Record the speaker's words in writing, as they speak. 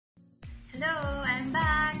Hello, I'm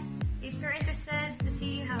back! If you're interested to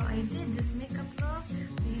see how I did this makeup look,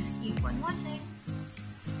 please keep on watching.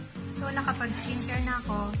 So, nakapag-skincare na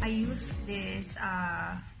ako. I use this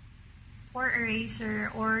pore eraser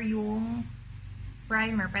or yung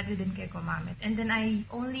primer. Pwede din kayo gumamit. And then, I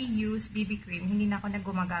only use BB cream. Hindi na ako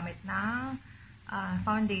gumagamit ng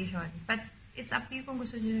foundation. But, it's up to you kung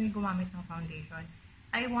gusto nyo gumamit ng foundation.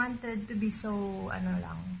 I wanted to be so,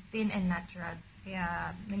 thin and natural. Kaya,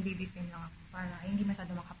 nag-BB cream lang ako para hindi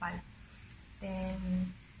masyado makapal. Then,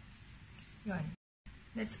 yun.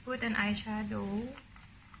 Let's put an eyeshadow.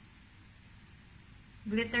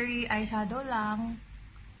 Glittery eyeshadow lang.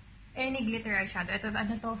 Any glitter eyeshadow.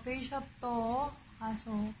 Ito, Face Shop to.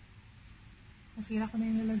 Kaso, nasira ko na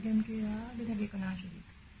yung lalagyan kaya linagay ko na siya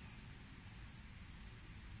dito.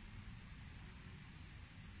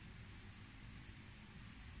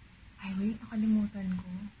 Ay, wait. Nakalimutan ko.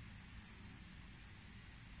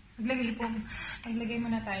 Naglagay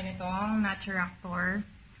muna tayo nito, ang Naturactor.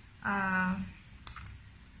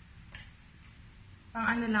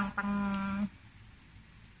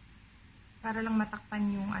 Para lang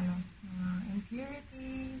matakpan yung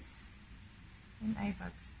impurities and eye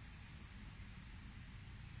bags.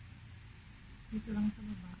 Dito lang sa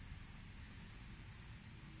baba.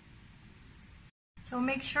 So,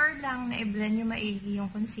 make sure lang na i-blend yung maigi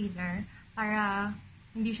yung concealer para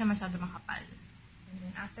hindi siya masyado makapal. And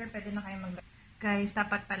then, after, pwede na kayo mag-. Guys,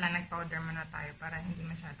 dapat pala nag-powder muna tayo para hindi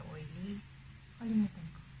masyado oily. Kalimutan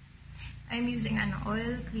ko. I'm using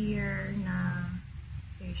oil clear na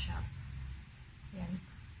Face Shop. Yan.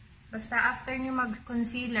 Basta after nyo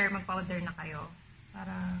mag-concealer, mag-powder na kayo.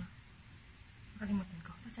 Para, kalimutan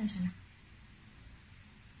ko. Pasensya na.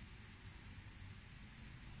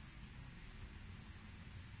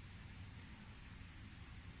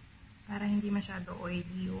 Para hindi masyado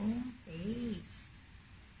oily yung face.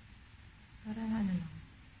 Para lang.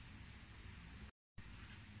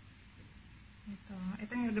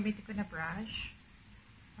 Ito yung gagamitin ko na brush.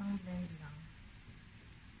 Pang blend lang.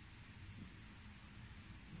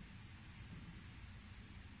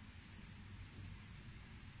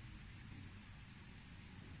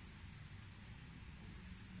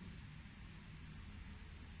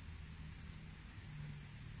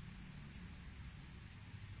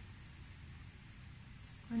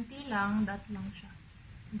 Konti lang, dot lang siya.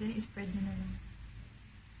 And then, i-spread na lang.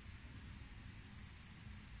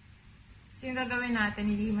 So, yung gagawin natin,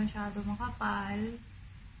 hindi masyado makapal.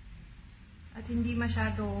 At hindi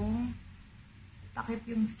masyadong takip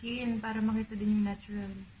yung skin para makita din yung natural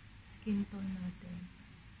skin tone natin.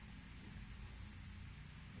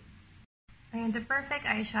 Ayan, the perfect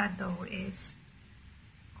eyeshadow is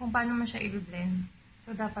kung paano mo siya i-blend.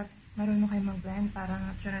 So, dapat marunong kayo mag-blend para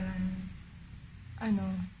natural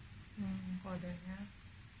yung color niya.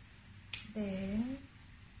 Then,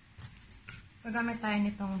 gagamit tayo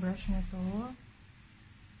nitong brush na to.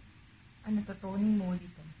 Toning mold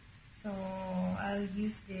ito. So, I'll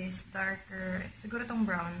use this darker, siguro tong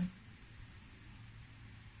brown.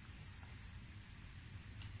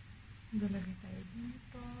 Galagay tayo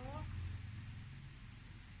dito.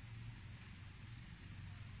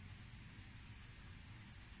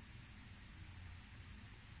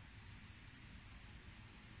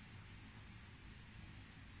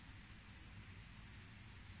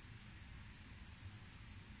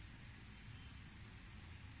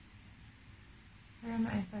 Para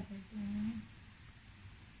ma-emphasize yung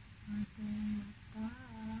ating mata.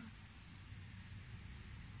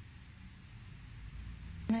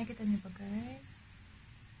 Nakikita niyo ba, guys?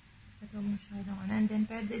 Ito masyadong And then,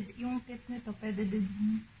 yung tip nito, pwede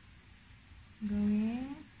din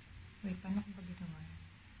gawin. Wait, paano ko ba ginawa?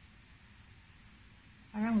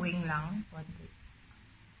 Parang wing lang. Konti.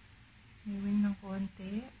 May wing ng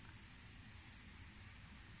konti.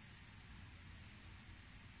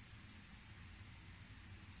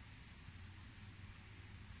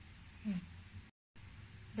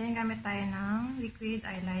 Then, gamit tayo ng liquid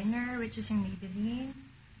eyeliner, which is yung Maybelline.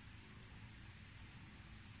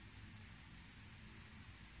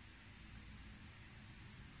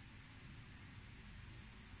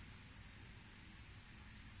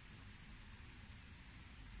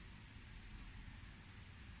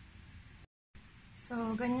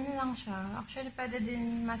 So, ganyan lang siya. Actually, pwede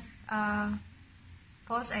din mas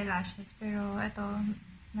false eyelashes, pero ito,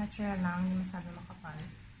 natural lang, hindi masyado makapal.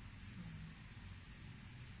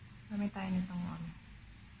 Gamit tayo nitong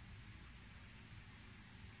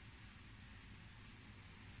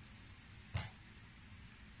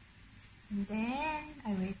And then,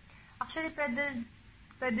 wait. Actually,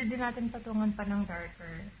 pwede din natin patungan pa ng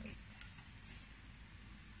darker. Wait.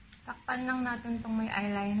 Takpan lang natin tong may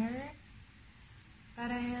eyeliner.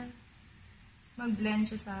 while mag-blend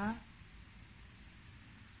siya sa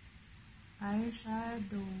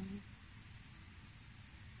eyeshadow.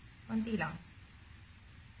 Konti lang.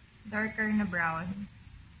 Darker na brown.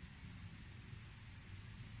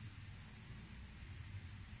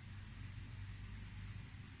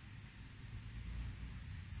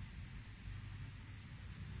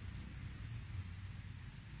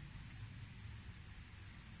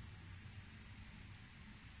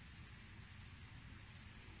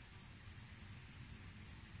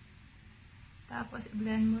 Tapos,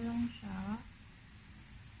 i-blend mo lang siya.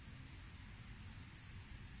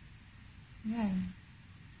 Yan.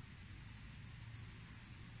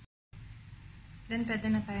 Then, pwede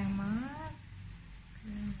na tayong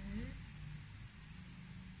mag-curl.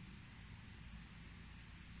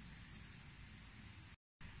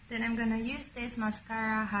 Then, I'm gonna use this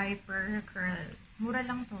mascara Hyper Curl. Mura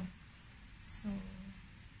lang to. So,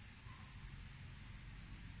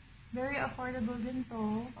 very affordable din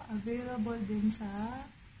to. Available din sa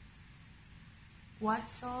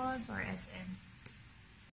Watsons or SM.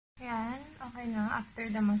 Ayan, okay na. After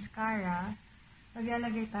the mascara,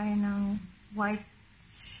 maglalagay tayo ng white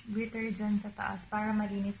glitter dyan sa taas para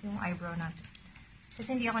malinis yung eyebrow natin.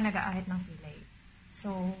 Kasi hindi ako nag-aahit ng kilay.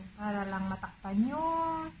 So, para lang matakpan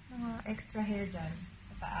yung mga extra hair dyan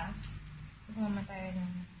sa taas. So, kumama tayo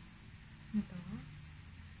ng ito.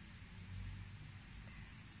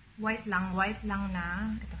 White lang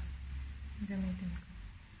na, ito, gamitin ko.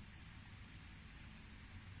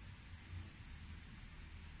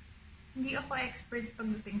 Hindi ako expert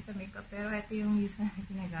pagdating sa makeup, pero ito yung usual na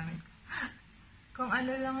ginagamit ko. Kung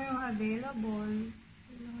ano lang yung available,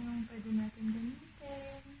 ito lang yung pwede natin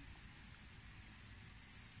gamitin.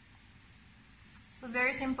 So,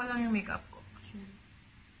 very simple lang yung makeup ko, actually.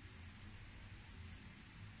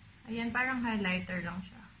 Ayan, parang highlighter lang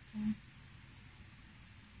siya. Okay.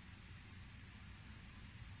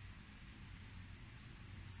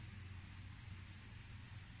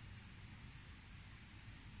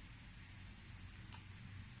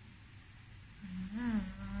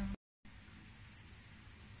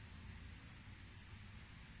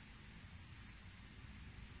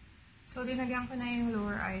 So, dinagyan ko na yung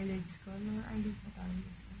lower eyelids ko. Lower eyelids na tayo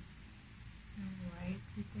dito. White.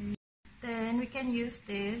 Then, we can use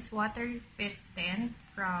this Water Fit Tint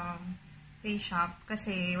from Face Shop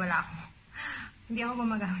kasi wala ako. Hindi ako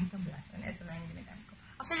gumagamit ng blush on. Ito lang yung ginagamit ko.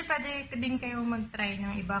 Actually, pwede din kayo mag-try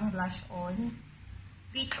ng ibang blush on.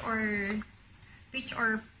 Peach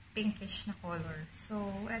or pinkish na color. So,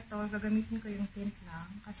 ito, gagamitin ko yung tint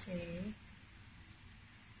lang kasi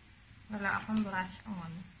wala akong blush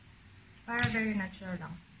on. Para very natural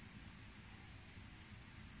lang.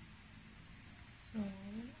 So,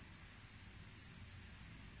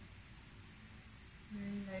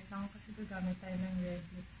 very light lang kasi gagamit tayo ng red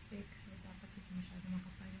lipstick. So, dapat hindi masyado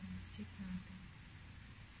makapal yung cheek natin.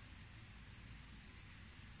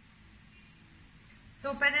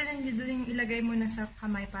 So, pwede din ilagay mo na sa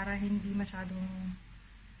kamay para hindi masyadong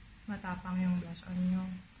matapang yung blush on nyo.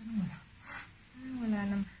 Parang wala. Wala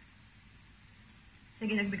naman.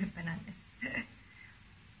 Sige, dagdagan pa natin. Okay.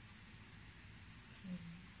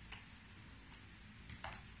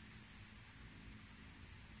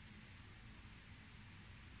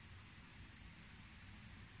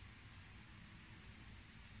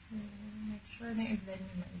 So, make sure na i-blend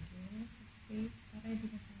nyo maigi sa face para hindi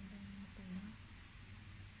na masyadong matula.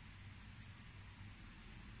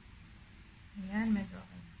 Ayan, medyo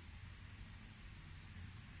okay.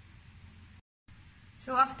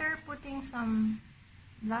 So, after putting some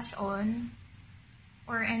blush on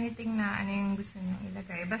or anything na ano yung gusto nyo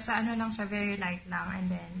ilagay. Basta ano lang siya, very light lang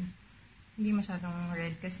and then hindi masyadong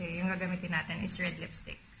red kasi yung gagamitin natin is red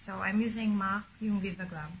lipstick. So, I'm using MAC, yung Viva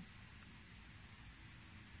Glam.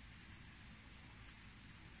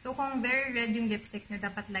 So, kung very red yung lipstick nyo,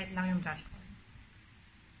 dapat light lang yung blush on.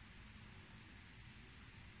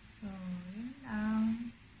 So, yun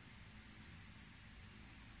lang.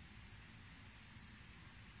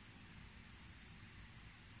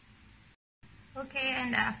 Okay,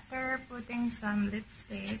 and after putting some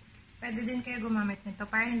lipstick, pwede din kayo gumamit nito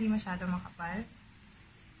para hindi masyado makapal.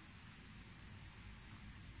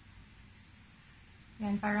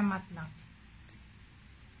 Yan, para matte lang.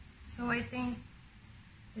 So, I think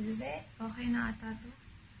this is it. Okay na ata to.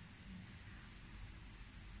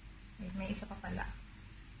 Wait, may isa pa pala.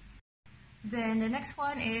 Then, the next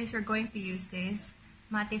one is we're going to use this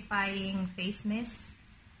mattifying face mist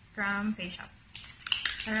from Face Shop.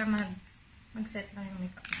 Para mag-set lang yung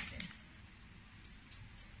makeup natin.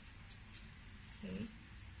 Okay.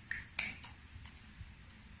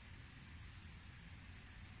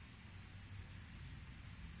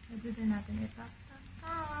 Pwede din natin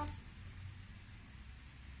itap-tap-tap.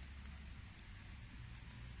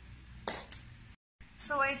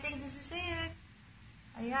 So, I think this is it.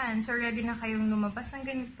 Ayan. So, ready na kayong lumabas ng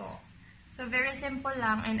ganito. So, very simple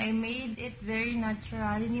lang. And I made it very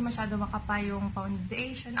natural. Hindi masyado makapa yung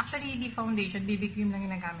foundation. Actually, hindi foundation. BB cream lang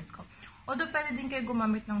ginagamit ko. Although, pwede din kayo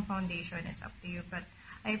gumamit ng foundation. It's up to you. But,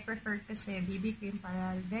 I prefer kasi BB cream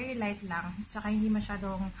para very light lang. Tsaka hindi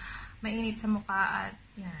masyadong mainit sa mukha at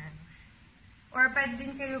yan. Or pwede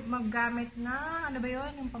din kayo maggamit na, ano ba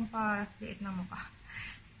yun? Yung pampaliit ng mukha.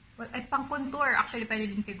 Well, ay pang-contour. Actually,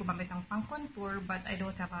 pwede din kayo gumamit ng pang-contour, but I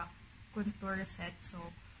don't have a contour set. So,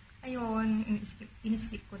 ayun,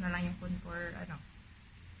 in-skip ko na lang yung contour,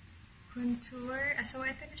 contour. So,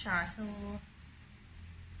 ito na siya. So,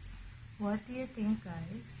 what do you think,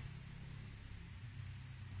 guys?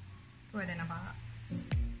 Pwede na ba?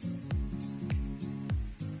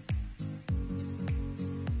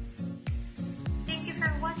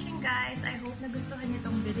 Watching, guys. I hope nagustuhan niyo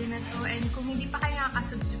tong video na to. And kung hindi pa kayo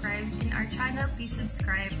nakaka-subscribe in our channel, please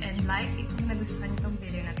subscribe and like if nagustuhan niyo tong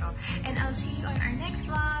video na to. And I'll see you on our next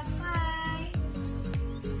vlog.